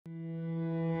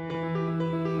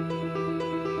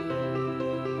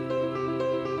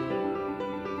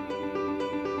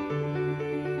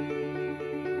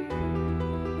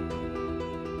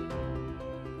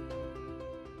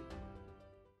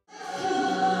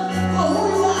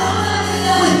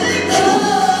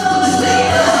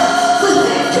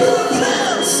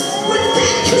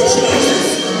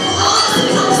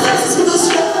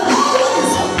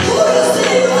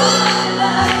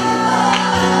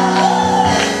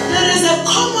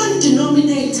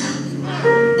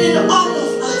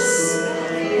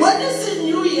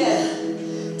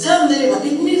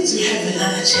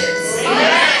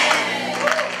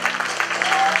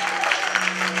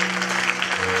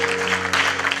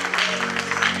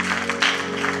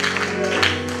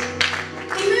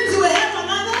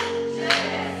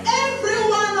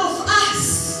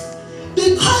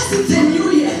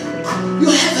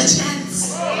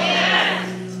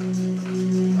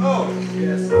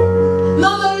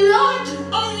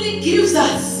only gives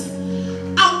us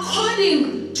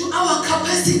according to our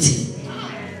capacity.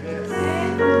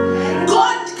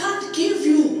 God can't give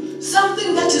you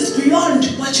something that is beyond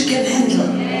what you can handle.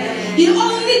 He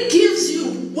only gives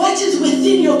you what is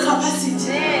within your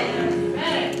capacity.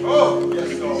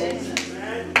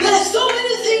 There are so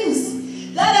many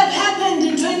things that have happened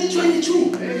in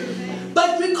 2022,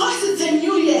 but because it's a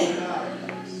new year,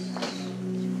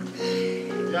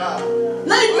 now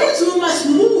it means we must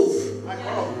move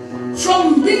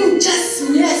from being just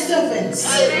mere servants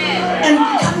and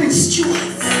becoming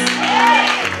stewards.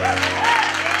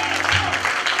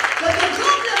 But the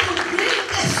problem with being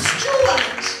a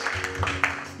steward,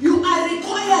 you are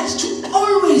required to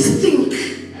always think.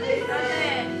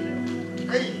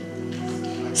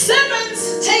 Servants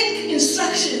take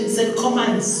instructions and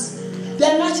commands.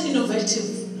 They're not innovative.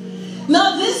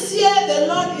 Now this year, the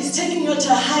Lord is taking you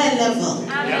to a higher level.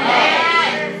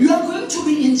 You are going to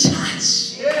be in charge.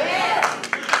 So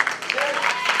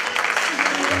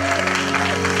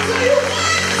you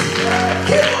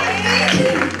keep on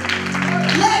thinking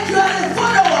like you are a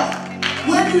follower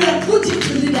when you are put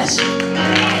into leadership.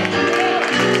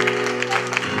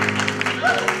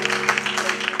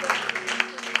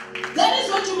 That is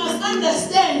what you must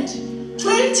understand.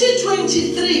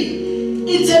 2023,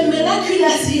 it's a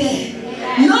miraculous year.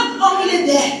 Not only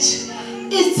that,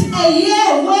 it's a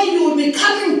year where you will be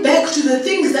coming back to the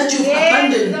things that you've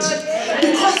abandoned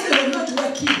because they were not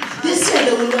working. This year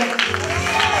they will work.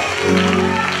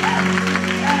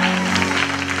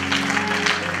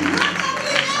 Not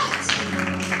only that,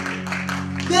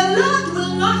 the Lord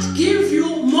will not give you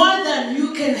more than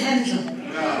you can handle.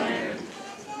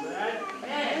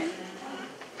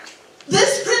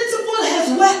 This principle has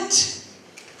worked.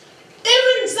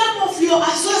 Even some of your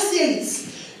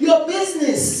associates, your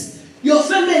business, your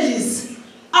families,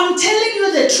 I'm telling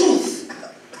you the truth.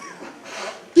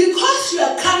 Because you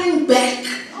are coming back,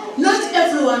 not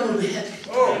everyone will be happy.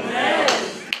 Remember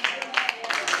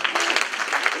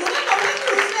when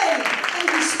you fail and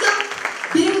you stop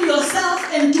being yourself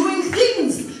and doing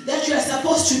things that you are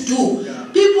supposed to do,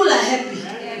 people are happy.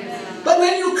 But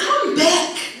when you come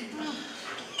back,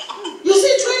 you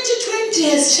see 2020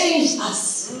 has changed us.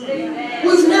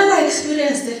 We've never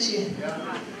experienced that year.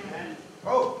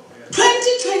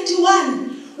 2021,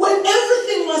 when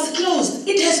everything was closed,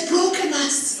 it has broken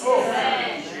us.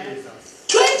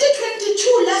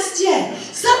 2022 last year,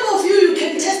 some of you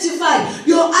can testify,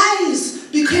 your eyes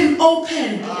became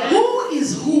open. Who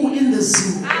is who in the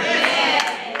zoo?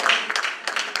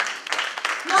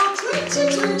 Now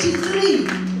 2023,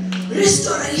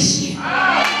 restoration.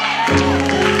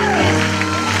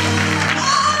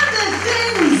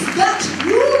 That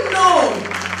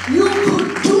you could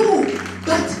do,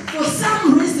 but for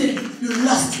some reason you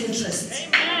lost interest.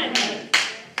 Amen.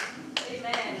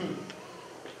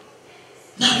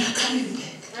 Now you're coming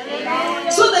back.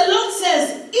 Amen. So the Lord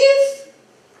says, if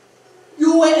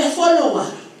you were a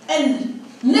follower and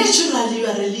naturally you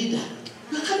are a leader,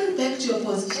 you're coming back to your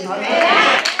position.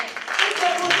 Amen. And the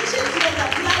position you have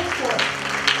applied for,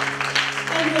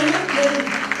 and you're not getting,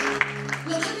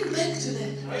 you're coming back to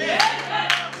that. Amen.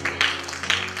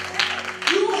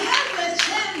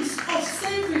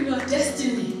 Saving your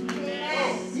destiny.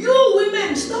 You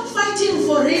women, stop fighting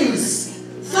for rings.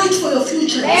 Fight for your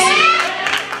future. All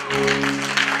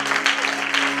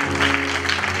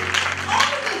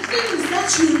the things that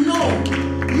you know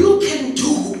you can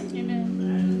do.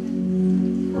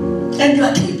 And you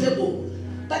are capable.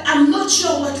 But I'm not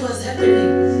sure what was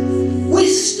happening. We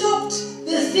stopped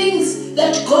the things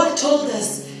that God told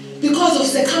us because of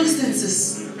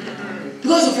circumstances,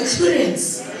 because of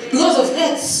experience, because of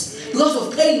hurts, because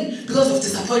of pain, because of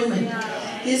disappointment.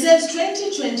 He says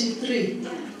 2023,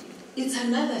 it's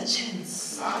another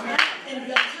chance. And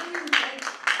we are coming back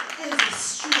as a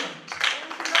steward,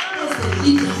 as a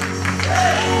leader.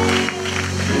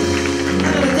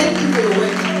 And we thank you for your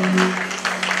work.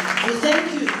 We thank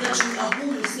you that you are who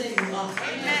you say you are.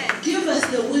 Give us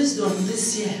the wisdom this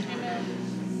year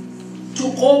to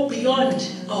go beyond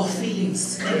our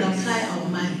feelings and apply our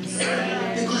minds.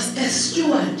 Because a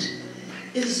steward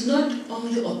is not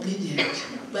only obedient,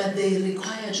 but they are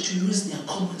required to use their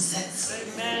common sense.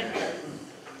 Amen.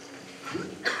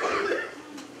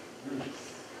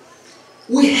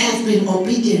 We have been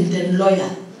obedient and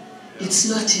loyal. It's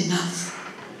not enough.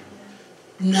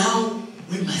 Now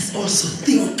we must also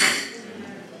think.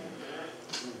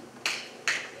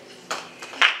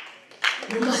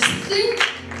 You must think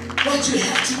what you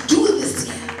have to do this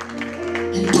year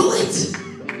and do it.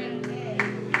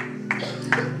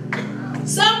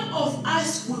 Some of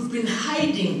us, we've been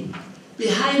hiding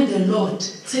behind the Lord,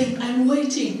 saying, I'm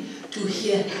waiting. to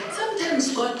hear.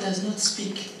 Sometimes God does not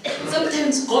speak.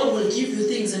 Sometimes God will give you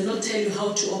things and not tell you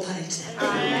how to operate them.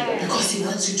 Because He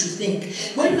wants you to think.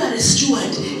 When you are a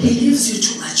steward, He leaves you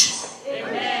to mature.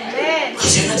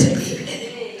 Because you're not a baby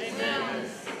anymore.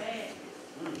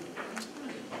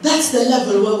 That's the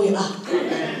level where we are.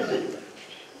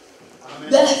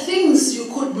 There are things you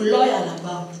could be loyal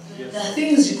about. There are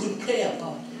things you could pray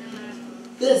about.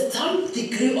 There's some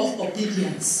degree of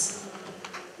obedience.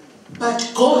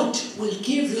 But God will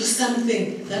give you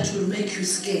something that will make you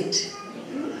scared.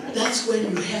 That's when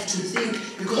you have to think,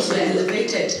 because we're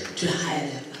elevated to a higher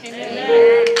level.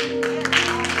 Amen.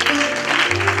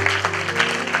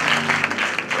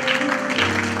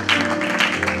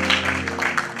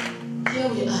 Here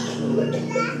we are.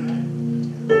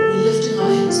 We're lifting our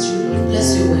hands to you. Bless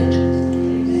your word.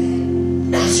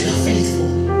 Because you are faithful.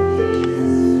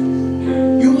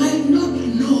 You might not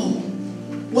know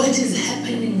what is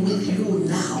happening with you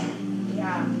now.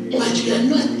 But you are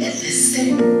not at the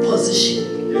same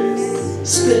position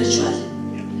spiritually.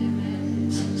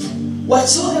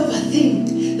 Whatsoever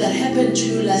thing that happened to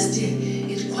you last year,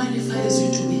 it qualifies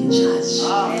you to be in charge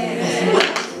of what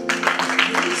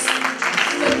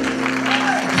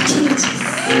opportunities.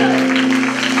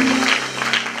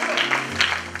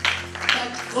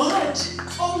 But God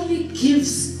only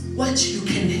gives what you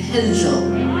can handle.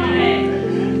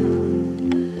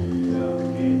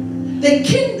 The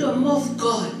kingdom of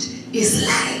God is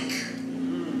like.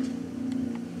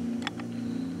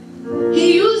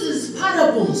 He uses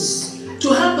parables to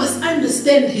help us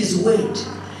understand His word.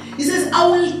 He says, I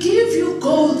will give you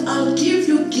gold, I'll give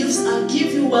you gifts, I'll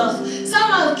give you wealth.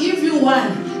 Some I'll give you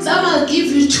 1, some I'll give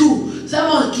you 2,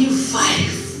 some I'll give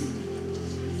 5.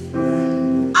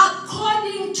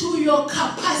 According to your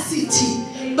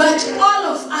capacity. But all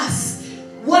of us,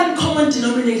 one common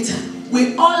denominator,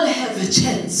 we all have a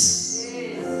chance.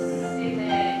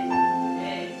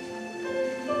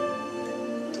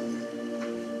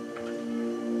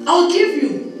 I'll give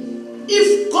you.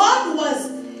 If God was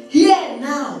here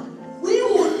now, we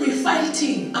would be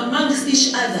fighting amongst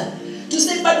each other to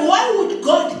say, but why would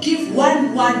God give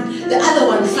one, the other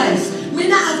one 5?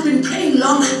 Mina, I've been praying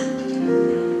longer.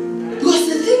 Because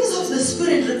the things of the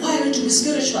Spirit require you to be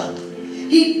spiritual.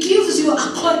 He gives you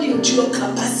according to your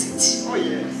capacity. Oh,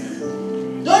 yes.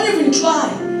 Don't even try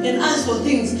and ask for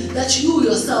things that you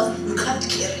yourself you can't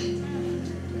carry.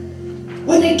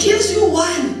 When He gives you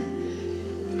 1,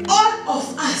 all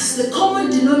of us, the common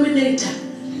denominator,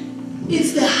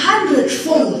 it's the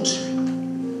 100-fold.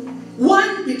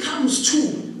 1 becomes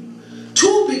 2,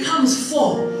 2 becomes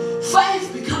 4,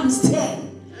 5 becomes 10.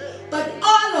 But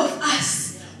all of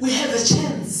us, we have a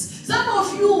chance. Some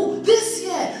of you, this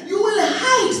year, you will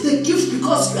hide the gift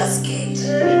because you are scared.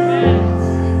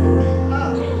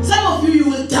 Some of you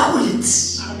will double it.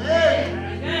 Some of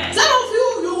you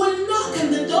will knock and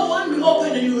the door won't be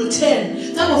open and you will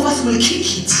turn. Some of us will kick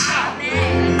it.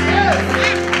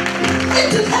 It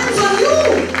depends on you.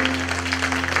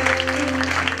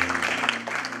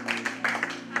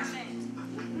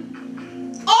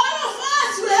 All of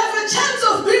us will have a chance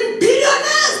of being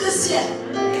billionaires this year.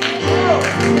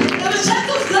 You have a chance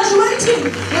of graduating. You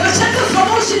have a chance of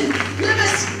promotion. You have a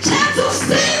chance of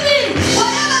saving.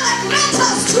 Whatever that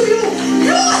matters to you,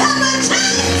 you have a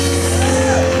chance.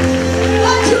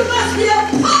 But you must be a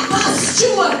proper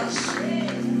steward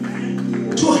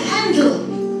to handle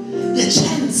the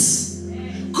chance.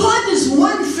 God is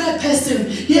one fair person.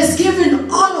 He has given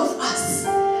all of us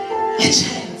a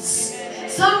chance.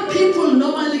 Some people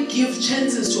normally give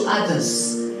chances to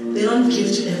others. They don't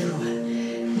give to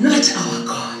everyone. Not our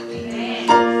God.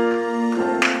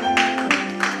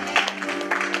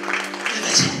 Have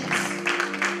a chance.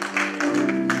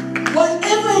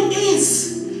 Whatever it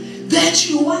is that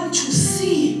you want to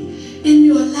see in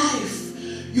your life,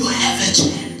 you have a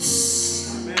chance.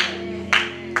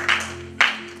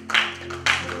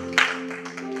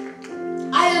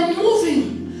 I am moving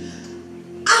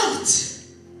out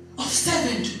of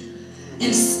servanthood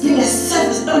and being a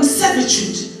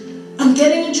servitude. I'm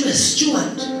getting into a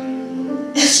steward.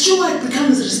 A steward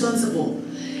becomes responsible.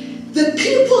 The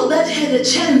people that had a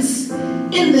chance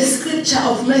in the scripture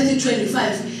of Matthew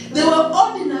 25, they were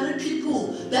ordinary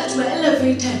people that were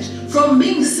elevated from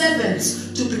being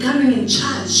servants to becoming in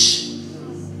charge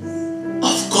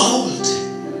of gold,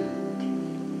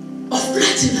 of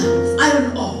platinum, of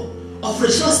iron ore, of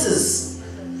resources,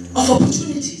 of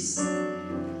opportunities.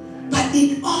 But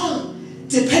it all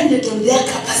depended on their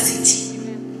capacity.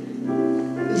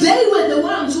 They were the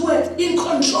ones who were in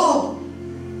control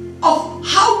of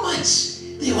how much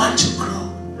they want to grow.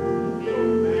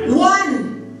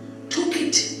 One took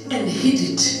it and hid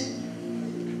it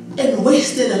and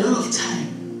wasted a lot of time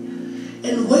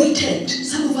and waited.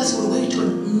 Some of us will wait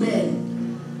on men.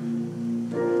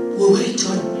 We wait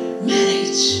on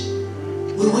marriage.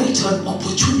 We wait on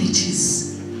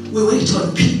opportunities. We wait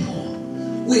on people.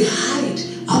 We hide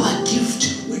our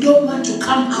gift. We don't want to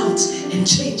come out and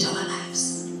change our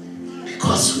lives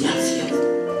because we are fearful.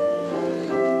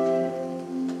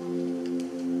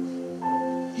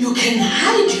 You can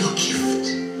hide your gift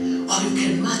or you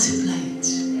can multiply it.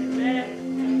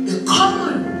 The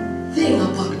common thing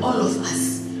about all of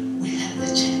us, we have a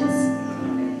chance.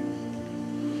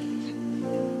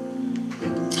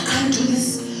 I can't do this,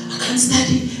 I can't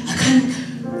study, I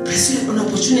can't pursue an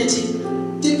opportunity.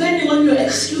 Depending on your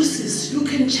excuses, you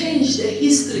can change the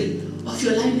history of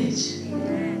your lineage.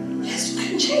 Yes, you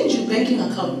can change your banking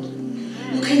account.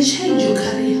 You can change your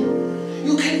career.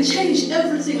 You can change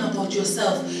everything about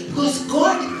yourself because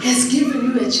God has given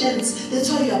you a chance. That's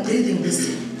why you are breathing this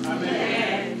in.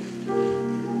 Amen.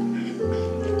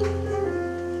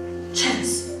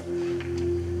 Chance.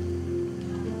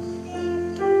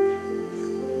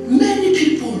 Many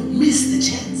people miss the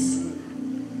chance.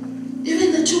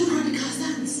 Even the two prodigal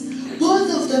sons, both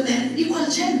of them had equal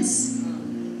chance.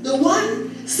 The one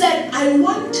said, I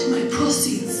want my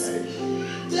proceeds.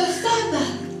 The father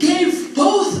gave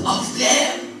both of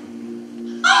them.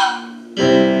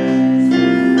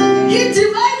 He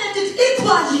divided it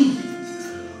equally.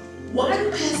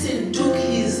 One person took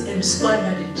his and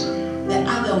squandered it. The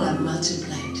other one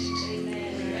multiplied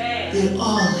it. They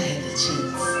all had a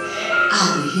chance.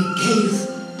 And he gave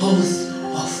both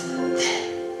of them.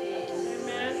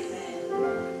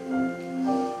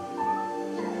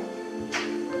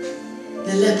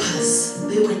 The lepers,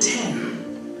 they were 10.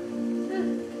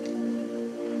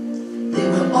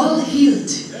 All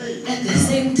healed at the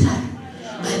same time,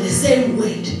 by the same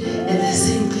word and the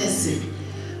same blessing,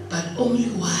 but only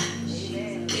one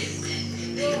gave back.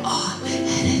 They all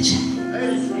had a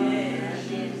chance.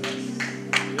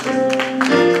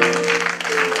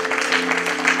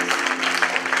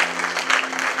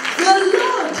 The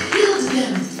Lord healed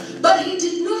them, but He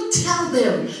did not tell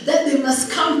them that they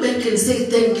must come back and say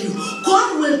thank you.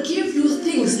 God will give you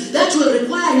things that will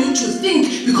require you to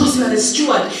think because you are a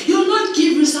steward. He will not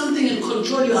give you something and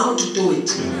control you how to do it.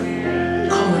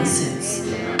 Common sense.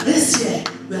 This year,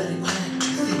 we are required to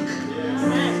think.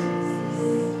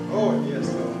 Oh, yes,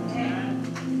 Lord.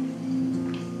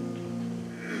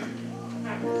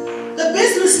 The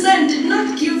businessman did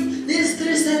not give these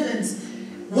 3 servants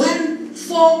 1,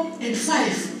 4, and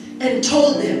 5 and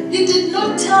told them. He did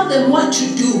not tell them what to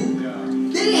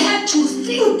do. They had to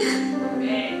think.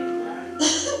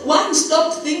 One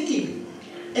stopped thinking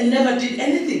and never did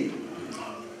anything.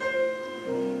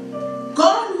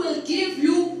 God will give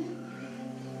you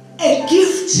a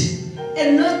gift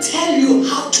and not tell you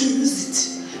how to use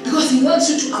it because He wants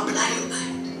you to apply your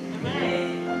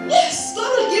mind. Yes, God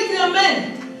will give you a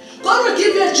man. God will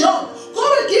give you a job. God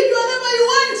will give you whatever you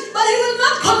want, but He will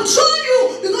not control you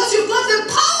because you've got the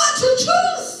power to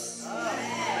choose.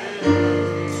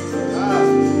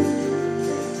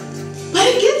 But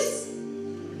He gives.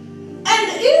 And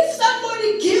if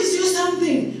somebody gives you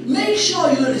something, make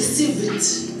sure you receive it.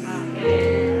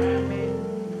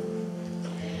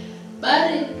 But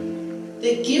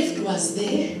the gift was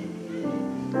there.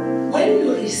 When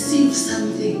you receive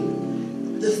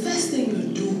something, the first thing you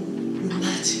do, you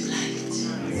multiply it.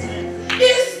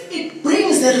 If it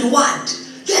brings a reward,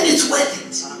 then it's worth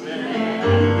it.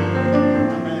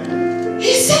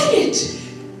 He said it.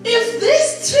 If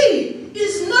this tree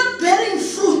is not bearing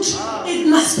fruit, it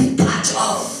must be cut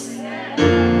off.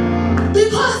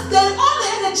 Because they all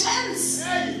had a chance.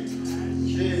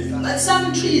 But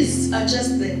some trees are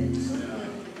just there.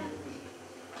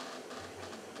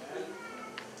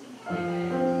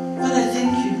 Father,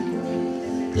 thank you.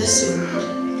 Bless you, Lord.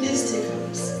 Please take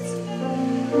our seats.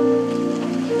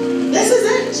 This is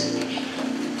it.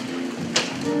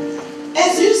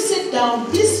 As you sit down,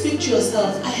 please speak to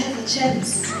yourself. I have a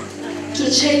chance to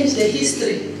change the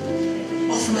history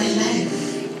of my life.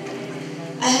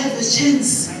 I have a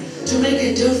chance to make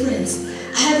a difference.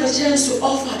 I have a chance to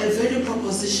offer a value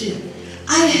proposition.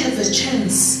 I have a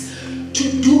chance to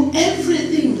do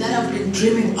everything that I've been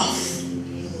dreaming of.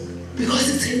 Because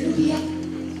it's a new year.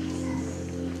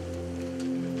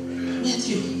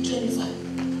 Matthew 25.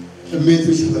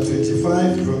 Matthew chapter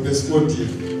 25 from verse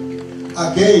 14.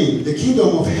 Again, the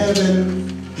kingdom of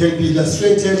heaven can be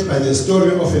illustrated by the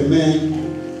story of a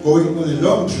man going on a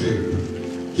long trip.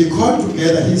 He called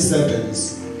together his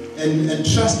servants and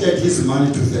entrusted his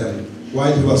money to them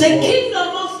while he was The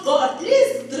kingdom of God.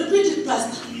 Please repeat it,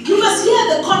 Pastor. You must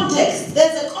hear the context.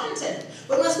 There's a content.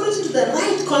 But we must put it into the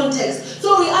right context. So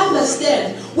So we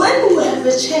understand when we have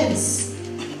a chance,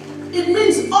 it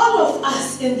means all of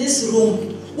us in this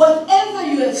room, whatever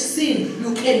you have seen,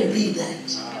 you can be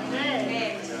that.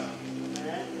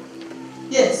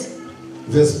 Yes.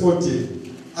 Verse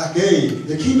 40. Again,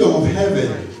 the kingdom of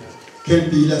heaven can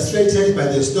be illustrated by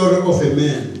the story of a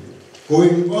man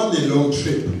going on a long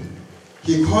trip.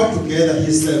 He called together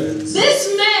his servants.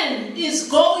 This man is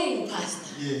going,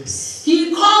 Pastor. Yes.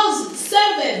 He calls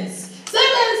servants.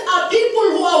 Servants are people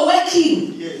who are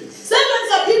working. Yes.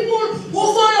 Servants are people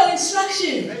who follow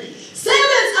instruction.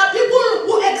 Servants are people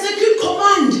who execute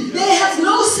command. They have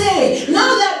no say.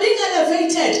 Now they are being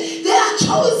elevated. They are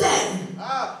chosen.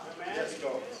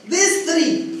 These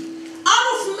three, out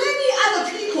of many other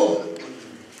people.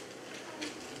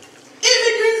 If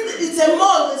it means it's a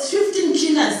mall, there's 15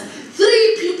 cleaners,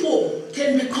 3 people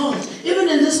can be called. Even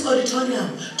in this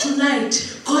auditorium,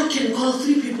 tonight, God can call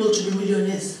 3 people to be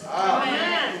millionaires.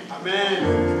 Amen. Amen.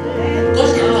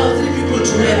 God can call 3 people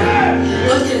to marry.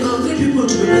 God can call 3 people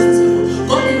to be business people.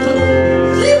 God can call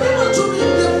 3 people to be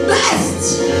the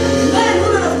best men and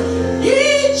women of.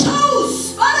 He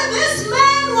chose, but this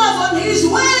man was on his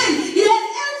way. He had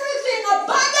everything,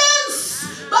 abundance,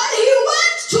 but he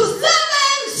went to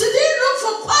servants. He didn't look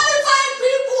for qualified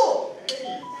people.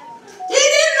 He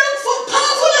didn't look for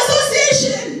powerful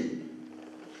association.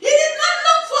 He did not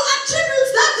look for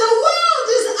attributes that the world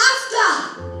is after.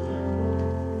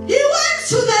 He went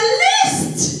to the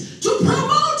list to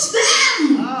promote them.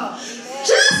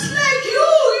 Just like you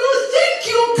think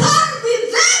you can't be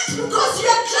that because you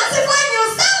are classifying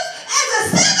yourself as a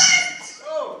servant.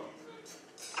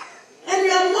 And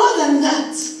you are more than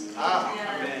that.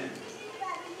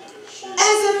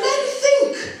 As a man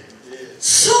think,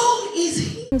 so is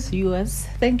he. Viewers,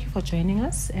 thank you for joining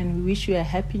us, and we wish you a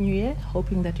happy new year,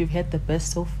 hoping that you've had the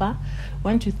best so far.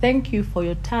 Want to thank you for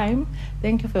your time,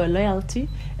 thank you for your loyalty,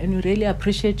 and we really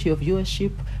appreciate your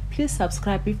viewership. Please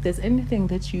subscribe. If there's anything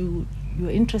that you're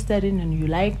interested in and you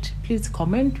liked, please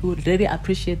comment. We would really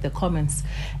appreciate the comments.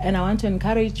 And I want to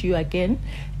encourage you again,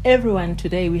 everyone,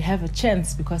 today we have a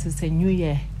chance because it's a new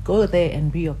year. Go there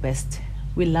and be your best.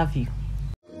 We love you.